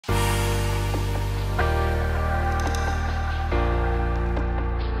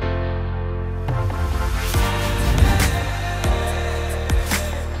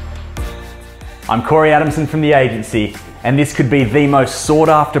I'm Corey Adamson from the agency, and this could be the most sought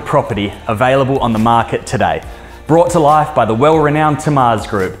after property available on the market today. Brought to life by the well-renowned Tamaz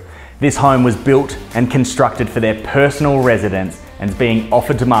Group, this home was built and constructed for their personal residence and is being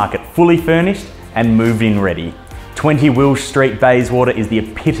offered to market fully furnished and move-in ready. 20 Will Street, Bayswater is the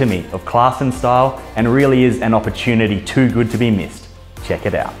epitome of class and style and really is an opportunity too good to be missed. Check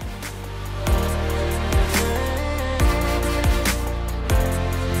it out.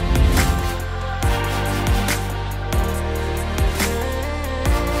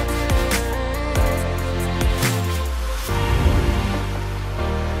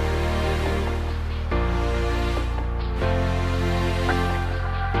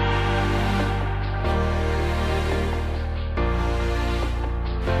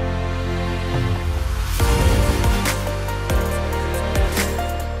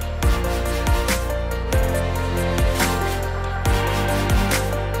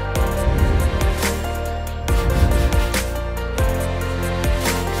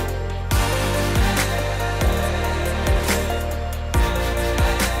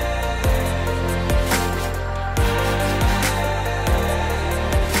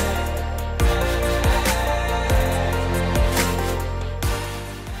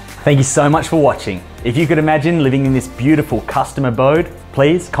 Thank you so much for watching. If you could imagine living in this beautiful custom abode,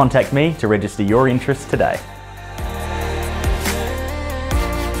 please contact me to register your interest today.